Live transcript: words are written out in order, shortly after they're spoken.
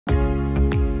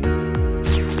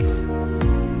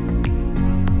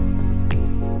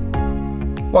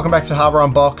Welcome back to Hardware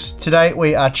Unboxed. Today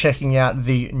we are checking out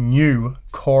the new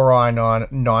Core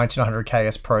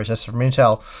i9-9900KS processor from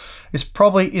Intel. This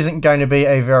probably isn't going to be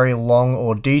a very long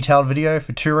or detailed video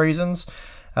for two reasons.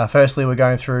 Firstly, we're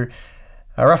going through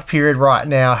a rough period right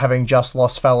now, having just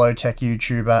lost fellow tech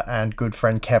YouTuber and good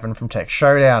friend Kevin from Tech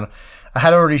Showdown. I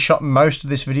had already shot most of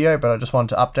this video, but I just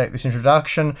wanted to update this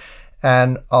introduction,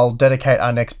 and I'll dedicate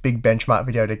our next big benchmark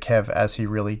video to Kev, as he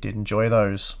really did enjoy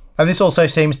those. And this also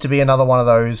seems to be another one of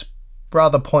those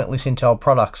rather pointless Intel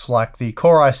products like the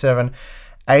Core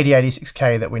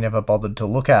i7-8086K that we never bothered to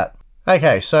look at.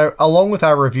 Okay, so along with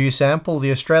our review sample, the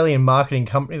Australian marketing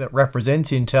company that represents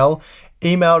Intel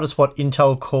emailed us what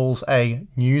Intel calls a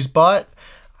news bite.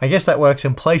 I guess that works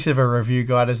in place of a review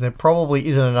guide, as there probably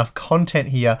isn't enough content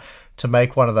here to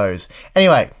make one of those.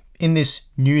 Anyway, in this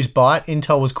news bite,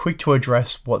 Intel was quick to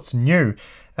address what's new,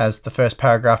 as the first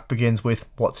paragraph begins with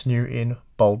what's new in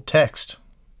bold text.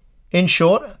 In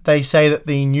short, they say that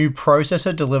the new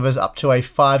processor delivers up to a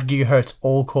 5 GHz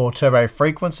all-core turbo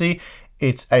frequency.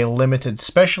 It's a limited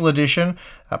special edition.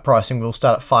 Pricing will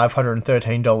start at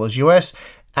 $513 US,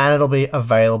 and it'll be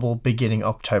available beginning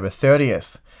October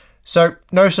 30th. So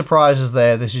no surprises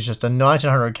there, this is just a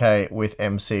 1900K with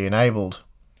MC enabled.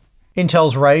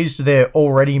 Intel's raised their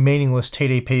already meaningless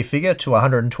TDP figure to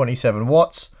 127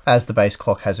 watts, as the base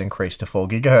clock has increased to 4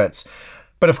 GHz.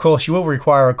 But of course, you will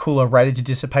require a cooler rated to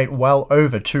dissipate well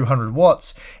over 200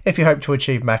 watts if you hope to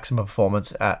achieve maximum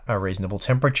performance at a reasonable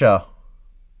temperature.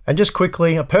 And just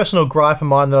quickly, a personal gripe of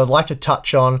mine that I'd like to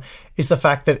touch on is the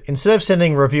fact that instead of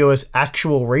sending reviewers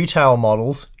actual retail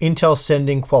models, Intel's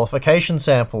sending qualification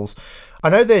samples. I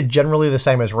know they're generally the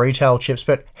same as retail chips,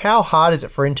 but how hard is it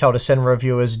for Intel to send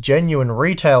reviewers genuine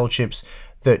retail chips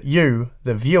that you,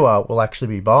 the viewer, will actually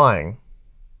be buying?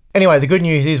 Anyway, the good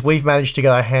news is we've managed to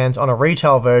get our hands on a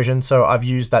retail version, so I've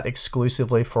used that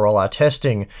exclusively for all our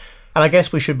testing. And I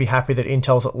guess we should be happy that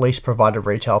Intel's at least provided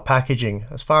retail packaging.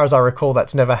 As far as I recall,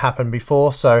 that's never happened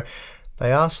before, so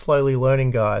they are slowly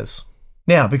learning, guys.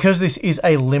 Now, because this is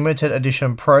a limited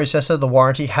edition processor, the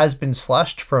warranty has been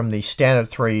slashed from the standard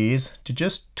 3 years to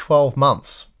just 12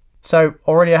 months. So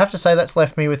already I have to say that's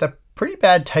left me with a pretty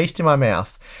bad taste in my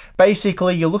mouth.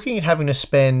 Basically, you're looking at having to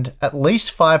spend at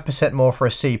least 5% more for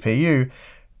a CPU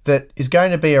that is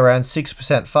going to be around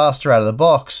 6% faster out of the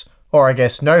box, or I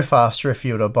guess no faster if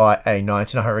you were to buy a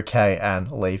 1900K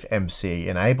and leave MC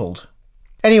enabled.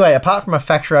 Anyway, apart from a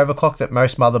factory overclock that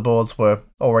most motherboards were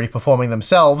already performing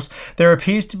themselves, there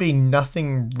appears to be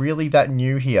nothing really that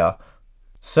new here.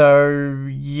 So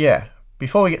yeah.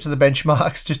 Before we get to the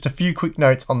benchmarks, just a few quick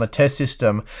notes on the test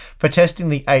system. For testing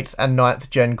the 8th and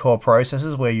 9th gen core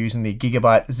processors, we're using the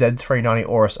Gigabyte Z390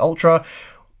 Aorus Ultra,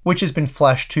 which has been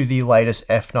flashed to the latest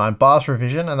F9 BIOS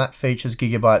revision, and that features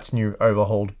Gigabyte's new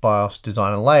overhauled BIOS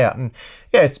design and layout. And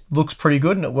yeah, it looks pretty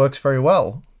good and it works very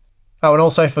well. Oh, and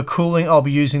also for cooling, I'll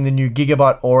be using the new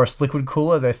Gigabyte Aorus liquid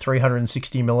cooler, their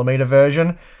 360mm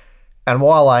version. And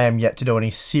while I am yet to do any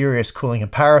serious cooling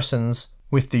comparisons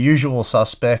with the usual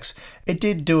suspects, it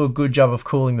did do a good job of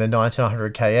cooling the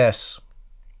 1900KS.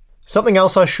 Something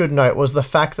else I should note was the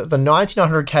fact that the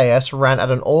 1900KS ran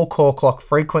at an all-core clock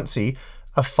frequency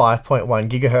of 5.1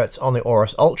 GHz on the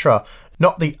Aorus Ultra,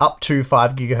 not the up to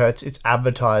 5 GHz it's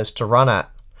advertised to run at.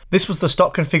 This was the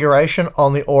stock configuration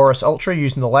on the Aorus Ultra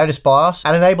using the latest BIOS,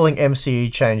 and enabling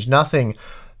MCE changed nothing.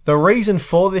 The reason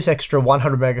for this extra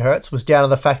 100 MHz was down to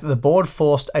the fact that the board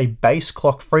forced a base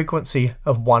clock frequency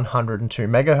of 102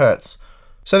 MHz.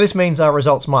 So this means our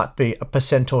results might be a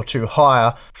percent or two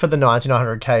higher for the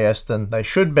 1900KS than they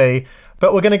should be,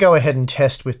 but we're going to go ahead and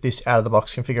test with this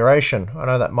out-of-the-box configuration. I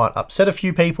know that might upset a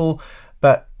few people,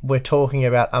 but we're talking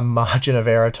about a margin of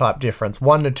error type difference,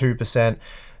 1 to 2%,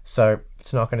 so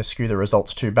it's not going to skew the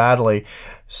results too badly.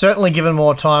 Certainly, given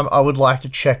more time, I would like to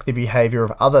check the behavior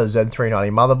of other Z390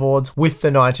 motherboards with the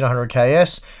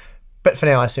 1900KS, but for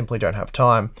now I simply don't have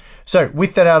time. So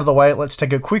with that out of the way, let's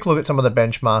take a quick look at some of the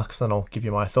benchmarks, then I'll give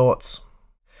you my thoughts.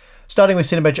 Starting with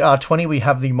Cinebench R20, we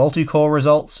have the multi-core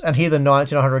results, and here the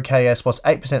 1900KS was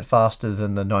 8% faster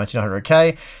than the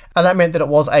 1900K, and that meant that it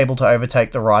was able to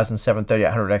overtake the Ryzen 7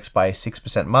 3800X by a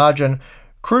 6% margin.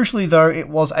 Crucially though, it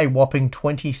was a whopping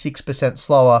 26%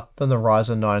 slower than the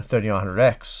Ryzen 9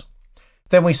 3900X.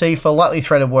 Then we see for lightly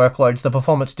threaded workloads, the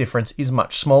performance difference is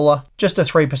much smaller, just a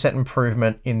 3%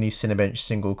 improvement in the Cinebench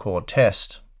single core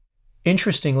test.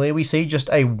 Interestingly, we see just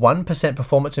a 1%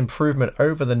 performance improvement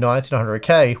over the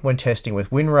 1900K when testing with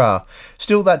WinRAR.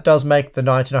 Still, that does make the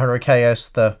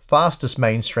 1900KS the fastest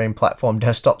mainstream platform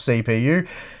desktop CPU,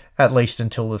 at least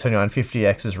until the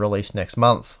 3950X is released next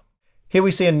month. Here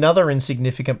we see another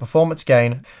insignificant performance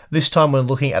gain, this time when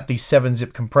looking at the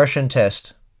 7-zip compression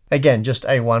test. Again, just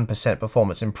a 1%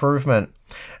 performance improvement.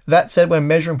 That said, when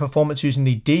measuring performance using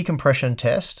the decompression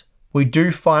test, we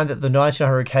do find that the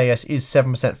 1900KS is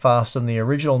 7% faster than the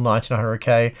original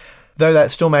 1900K, though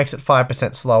that still makes it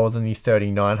 5% slower than the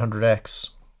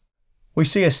 3900X. We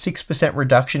see a 6%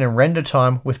 reduction in render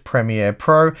time with Premiere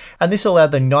Pro, and this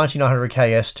allowed the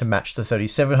 9900KS to match the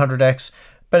 3700X,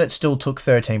 but it still took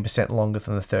 13% longer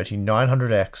than the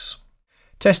 3900X.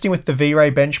 Testing with the V-Ray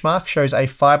benchmark shows a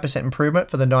 5% improvement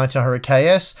for the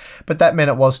 9900KS, but that meant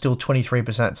it was still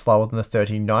 23% slower than the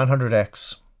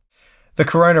 3900X. The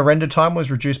Corona render time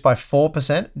was reduced by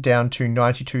 4%, down to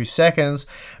 92 seconds,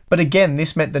 but again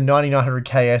this meant the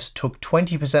 9900KS took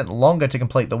 20% longer to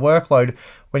complete the workload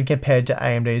when compared to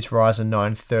AMD's Ryzen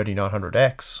 9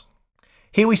 3900X.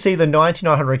 Here we see the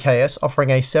 9900KS offering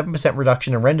a 7%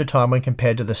 reduction in render time when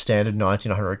compared to the standard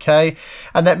 9900K,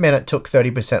 and that meant it took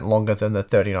 30% longer than the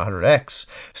 3900X.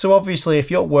 So obviously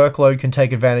if your workload can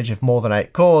take advantage of more than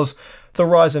 8 cores, the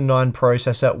Ryzen 9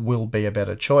 processor will be a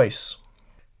better choice.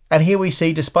 And here we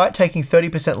see, despite taking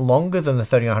 30% longer than the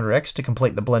 3900X to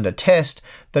complete the Blender test,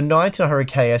 the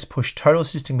 9900KS pushed total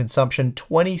system consumption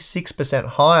 26%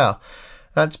 higher.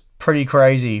 That's pretty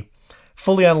crazy.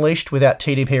 Fully unleashed without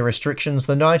TDP restrictions,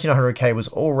 the 9900K was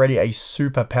already a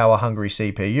super power-hungry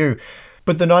CPU,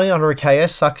 but the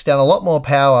 9900KS sucks down a lot more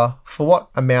power for what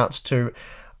amounts to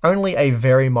only a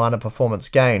very minor performance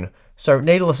gain. So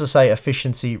needless to say,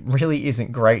 efficiency really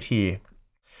isn't great here.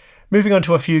 Moving on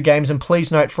to a few games, and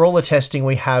please note for all the testing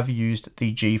we have used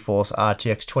the GeForce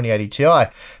RTX 2080 Ti.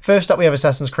 First up we have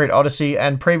Assassin's Creed Odyssey,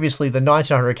 and previously the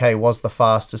 9900K was the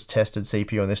fastest tested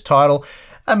CPU in this title,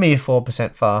 a mere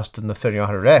 4% faster than the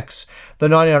 3900X. The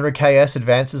 9900KS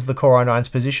advances the Core i9's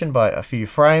position by a few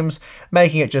frames,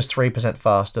 making it just 3%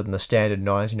 faster than the standard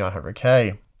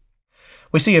 9900K.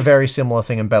 We see a very similar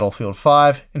thing in Battlefield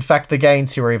 5. In fact, the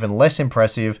gains here are even less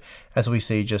impressive, as we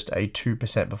see just a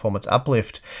 2% performance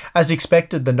uplift. As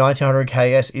expected, the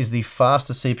 9900KS is the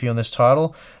fastest CPU in this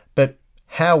title, but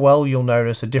how well you'll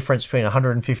notice a difference between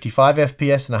 155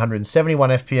 FPS and 171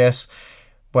 FPS,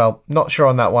 well, not sure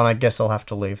on that one. I guess I'll have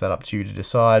to leave that up to you to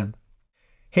decide.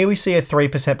 Here we see a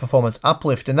 3% performance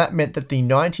uplift, and that meant that the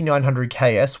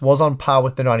 9900KS was on par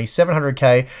with the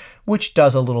 9700K, which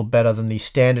does a little better than the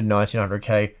standard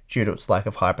 9900K due to its lack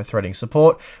of hyper-threading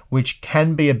support, which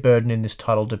can be a burden in this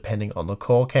title depending on the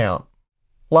core count.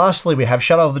 Lastly, we have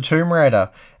Shadow of the Tomb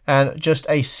Raider, and just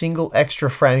a single extra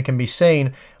frame can be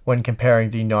seen when comparing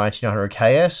the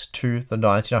 9900KS to the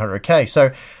 9900K,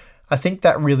 so I think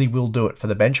that really will do it for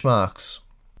the benchmarks.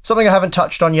 Something I haven't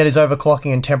touched on yet is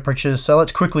overclocking and temperatures, so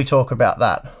let's quickly talk about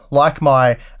that. Like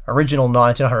my original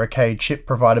 9900K chip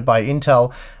provided by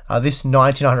Intel, this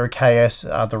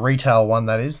 9900KS, the retail one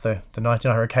that is, the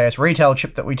 9900KS retail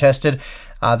chip that we tested,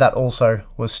 that also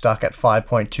was stuck at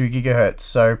 5.2 GHz.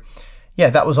 So yeah,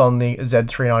 that was on the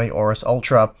Z390 Aorus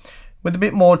Ultra. With a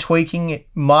bit more tweaking, it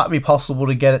might be possible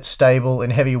to get it stable in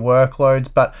heavy workloads,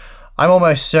 but I'm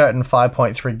almost certain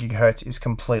 5.3 GHz is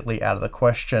completely out of the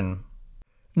question.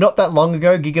 Not that long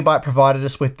ago, Gigabyte provided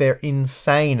us with their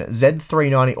insane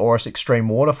Z390 Aorus Extreme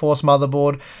Waterforce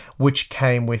motherboard, which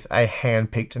came with a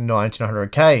hand-picked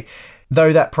 9900K,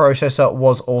 though that processor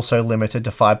was also limited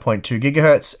to 5.2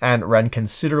 GHz and ran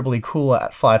considerably cooler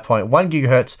at 5.1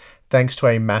 GHz thanks to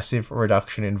a massive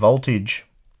reduction in voltage.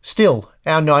 Still,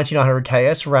 our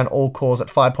 9900KS ran all cores at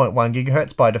 5.1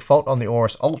 GHz by default on the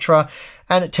Aorus Ultra,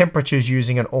 and temperatures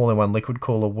using an all-in-one liquid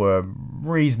cooler were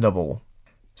reasonable.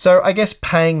 So I guess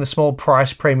paying the small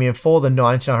price premium for the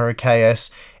 9900KS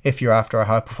if you're after a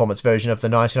high performance version of the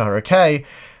 9900K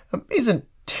isn't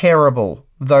terrible,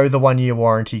 though the 1-year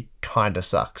warranty kinda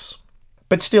sucks.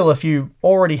 But still, if you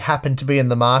already happen to be in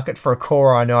the market for a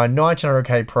Core i9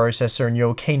 9900K processor and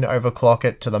you're keen to overclock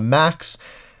it to the max,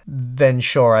 then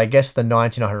sure, I guess the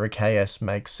 9900KS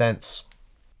makes sense.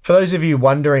 For those of you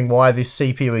wondering why this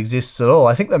CPU exists at all,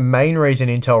 I think the main reason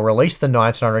Intel released the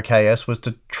 9900KS was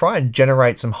to try and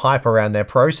generate some hype around their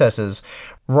processors.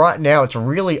 Right now, it's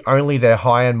really only their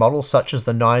high-end models, such as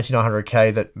the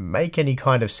 9900K, that make any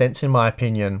kind of sense in my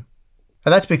opinion.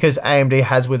 And that's because AMD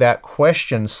has without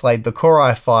question slayed the Core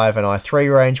i5 and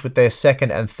i3 range with their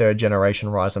second and third generation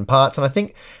Ryzen parts, and I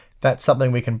think that's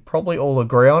something we can probably all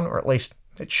agree on, or at least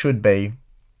it should be.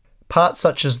 Parts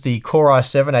such as the Core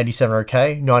i7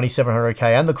 8700K,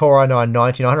 9700K, and the Core i9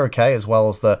 9900K, as well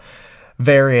as the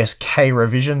various K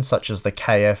revisions such as the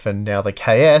KF and now the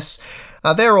KS,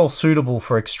 they're all suitable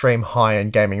for extreme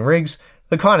high-end gaming rigs,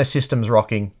 the kind of systems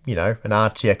rocking, you know, an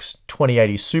RTX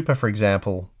 2080 Super, for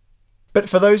example. But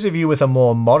for those of you with a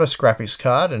more modest graphics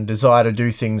card and desire to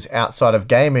do things outside of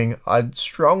gaming, I'd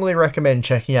strongly recommend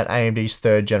checking out AMD's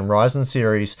 3rd Gen Ryzen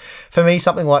series. For me,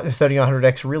 something like the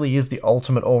 3900X really is the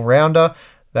ultimate all-rounder.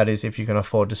 That is, if you can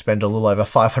afford to spend a little over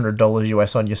 $500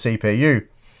 US on your CPU.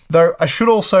 Though I should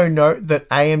also note that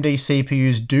AMD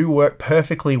CPUs do work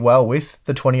perfectly well with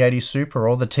the 2080 Super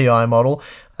or the Ti model,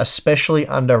 especially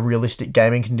under realistic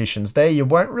gaming conditions. There you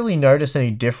won't really notice any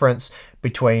difference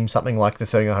between something like the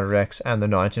 3900X and the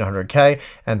 1900K,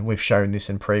 and we've shown this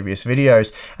in previous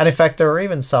videos. And in fact, there are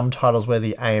even some titles where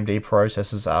the AMD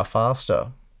processors are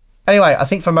faster. Anyway, I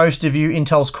think for most of you,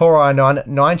 Intel's Core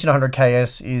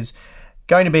i9-9900KS is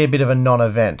going to be a bit of a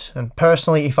non-event, and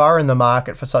personally, if I were in the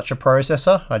market for such a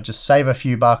processor, I'd just save a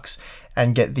few bucks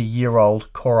and get the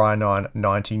year-old Core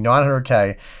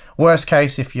i9-9900K. Worst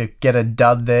case, if you get a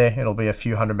dud there, it'll be a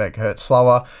few hundred megahertz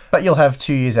slower, but you'll have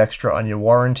 2 years extra on your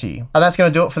warranty. And that's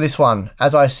going to do it for this one.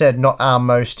 As I said, not our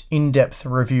most in-depth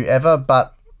review ever,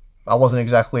 but I wasn't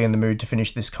exactly in the mood to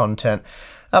finish this content.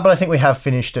 But I think we have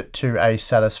finished it to a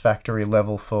satisfactory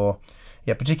level for,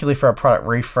 particularly for a product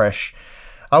refresh.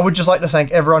 I would just like to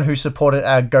thank everyone who supported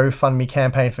our GoFundMe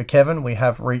campaign for Kevin. We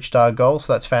have reached our goal,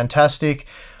 so that's fantastic.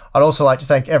 I'd also like to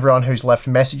thank everyone who's left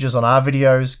messages on our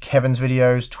videos, Kevin's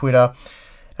videos, Twitter,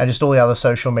 and just all the other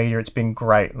social media. It's been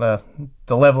great. The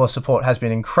level of support has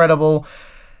been incredible.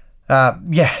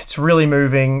 It's really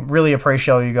moving. Really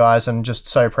appreciate all you guys, and just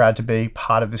so proud to be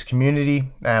part of this community.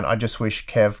 And I just wish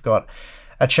Kev got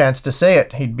a chance to see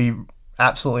it. He'd be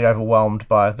absolutely overwhelmed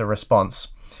by the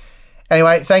response.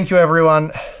 Anyway, thank you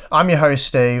everyone. I'm your host,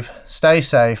 Steve. Stay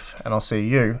safe, and I'll see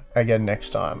you again next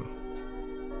time.